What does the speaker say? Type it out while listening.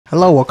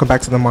Hello, welcome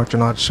back to the Marc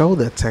Drouinaud Show,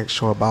 the tech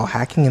show about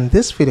hacking. In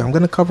this video, I'm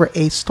going to cover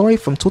a story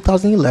from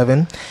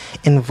 2011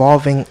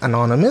 involving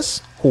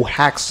Anonymous who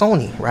hacked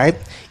Sony, right?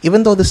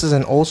 Even though this is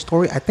an old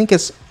story, I think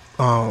it's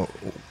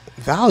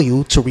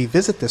value to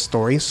revisit this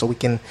story so we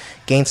can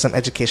gain some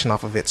education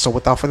off of it. So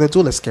without further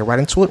ado, let's get right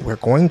into it. We're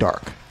going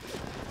dark.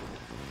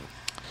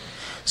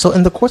 So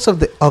in the course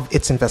of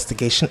its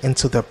investigation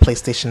into the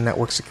PlayStation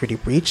Network security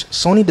breach,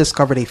 Sony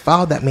discovered a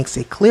file that makes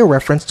a clear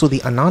reference to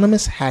the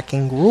Anonymous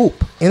hacking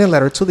group. In a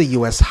letter to the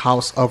U.S.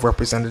 House of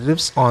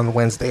Representatives on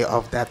Wednesday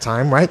of that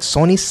time, right,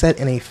 Sony said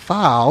in a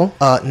file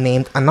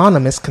named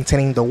Anonymous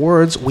containing the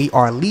words "We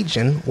are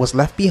Legion" was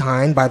left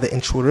behind by the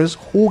intruders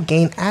who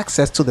gained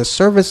access to the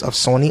service of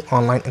Sony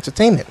Online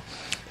Entertainment.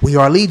 "We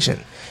are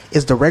Legion"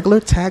 is the regular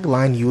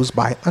tagline used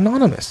by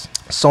Anonymous.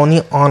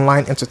 Sony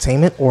Online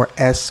Entertainment, or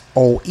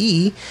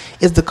SOE,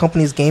 is the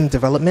company's game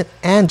development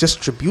and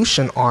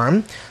distribution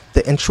arm.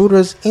 The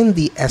intruders in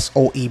the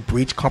SOE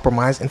breach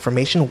compromised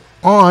information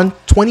on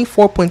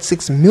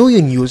 24.6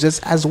 million users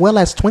as well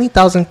as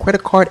 20,000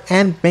 credit card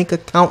and bank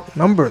account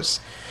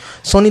numbers.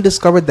 Sony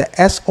discovered the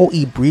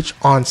SOE breach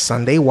on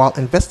Sunday while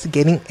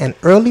investigating an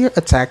earlier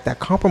attack that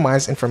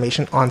compromised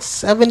information on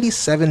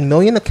 77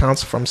 million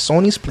accounts from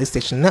Sony's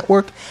PlayStation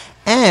Network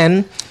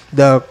and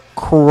the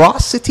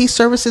Curiosity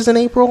services in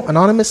April.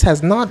 Anonymous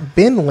has not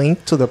been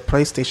linked to the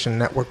PlayStation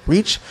Network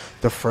breach,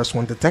 the first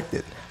one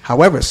detected.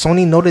 However,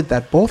 Sony noted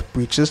that both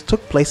breaches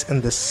took place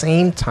in the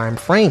same time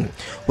frame,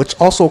 which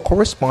also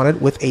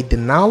corresponded with a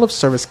denial of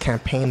service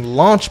campaign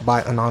launched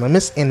by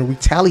Anonymous in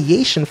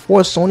retaliation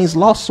for Sony's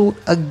lawsuit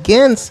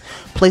against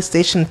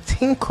PlayStation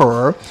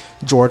tinkerer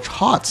George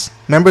Hotz.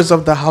 Members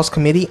of the House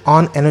Committee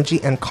on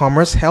Energy and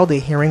Commerce held a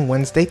hearing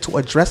Wednesday to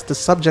address the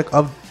subject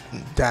of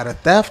data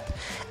theft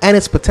and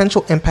its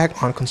potential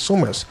impact on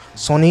consumers.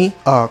 Sony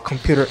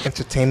Computer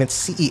Entertainment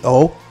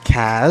CEO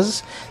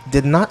Kaz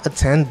did not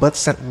attend but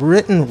sent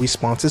written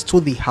responses to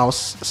the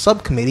House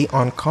Subcommittee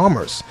on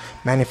Commerce,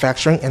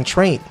 Manufacturing and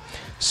Trade.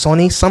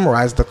 Sony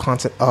summarized the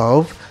content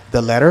of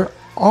the letter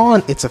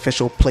on its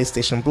official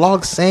PlayStation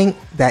blog, saying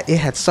that it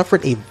had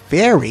suffered a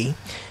very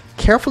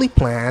carefully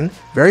planned,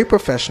 very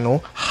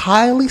professional,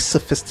 highly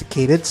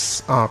sophisticated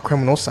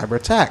criminal cyber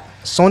attack.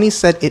 Sony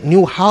said it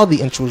knew how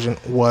the intrusion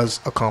was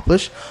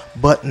accomplished,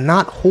 but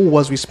not who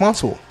was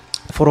responsible.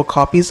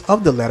 Photocopies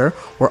of the letter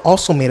were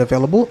also made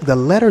available. The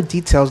letter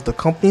details the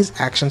company's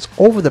actions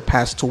over the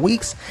past 2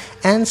 weeks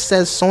and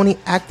says Sony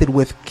acted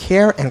with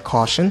care and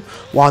caution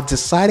while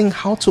deciding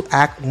how to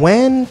act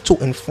when to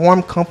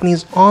inform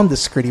companies on the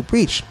security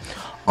breach.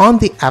 On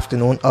the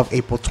afternoon of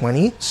April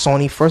 20,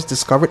 Sony first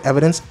discovered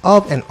evidence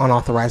of an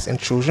unauthorized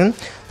intrusion,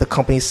 the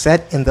company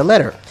said in the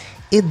letter.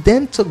 It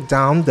then took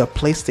down the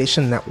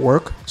PlayStation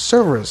Network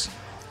servers.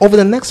 Over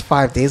the next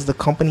 5 days, the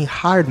company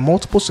hired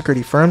multiple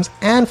security firms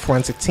and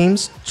forensic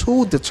teams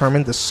to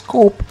determine the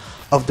scope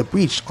of the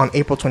breach. On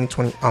April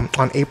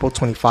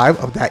 25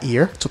 of that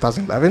year,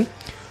 2011,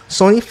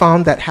 Sony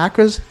found that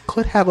hackers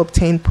could have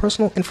obtained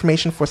personal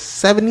information for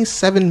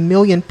 77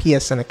 million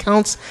PSN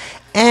accounts,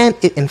 and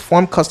it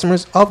informed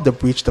customers of the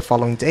breach the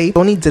following day.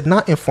 Sony did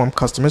not inform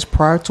customers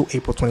prior to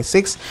April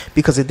 26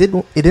 because it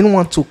didn't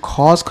want to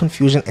cause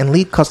confusion and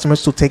lead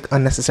customers to take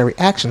unnecessary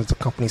actions, the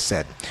company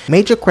said.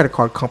 Major credit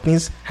card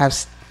companies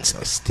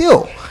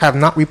still have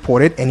not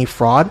reported any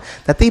fraud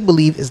that they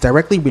believe is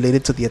directly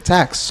related to the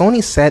attack,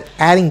 Sony said,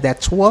 adding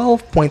that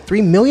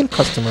 12.3 million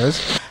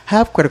customers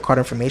have credit card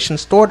information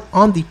stored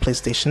on the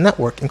PlayStation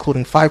Network,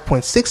 including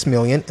 5.6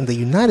 million in the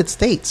United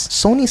States.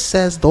 Sony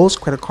says those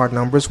credit card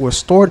numbers were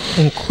stored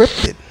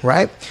encrypted,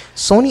 right?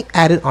 Sony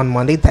added on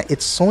Monday that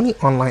its Sony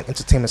Online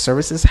Entertainment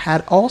services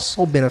had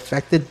also been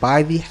affected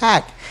by the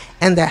hack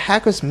and that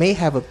hackers may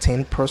have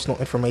obtained personal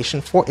information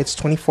for its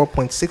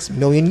 24.6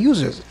 million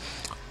users.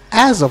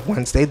 As of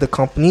Wednesday, the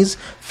company's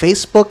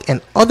Facebook and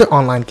other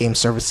online game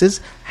services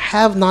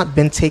have not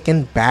been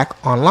taken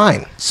back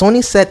online.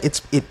 Sony said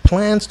it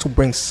plans to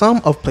bring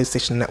some of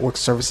PlayStation Network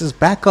services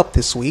back up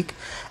this week.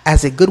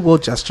 As a goodwill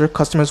gesture,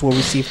 customers will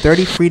receive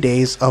 30 free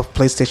days of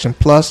PlayStation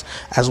Plus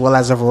as well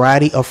as a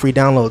variety of free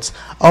downloads.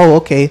 Oh,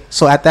 okay.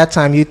 So at that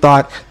time you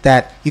thought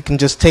that you can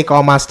just take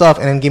all my stuff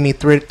and then give me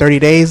 30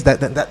 days?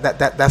 That's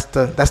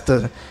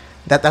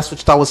what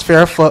you thought was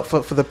fair for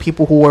the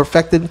people who were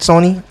affected,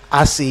 Sony?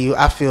 I see you.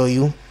 I feel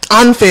you.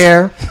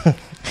 Unfair.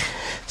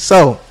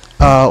 So,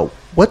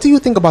 what do you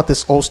think about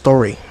this old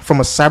story from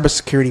a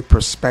cybersecurity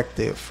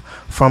perspective,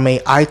 from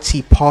a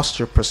IT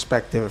posture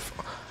perspective?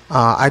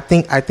 I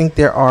think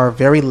there are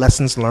very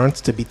lessons learned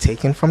to be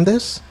taken from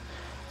this,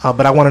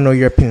 but I want to know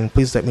your opinion.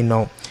 Please let me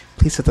know.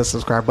 Please hit the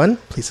subscribe button.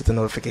 Please hit the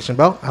notification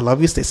bell. I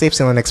love you. Stay safe.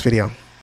 See you in the next video.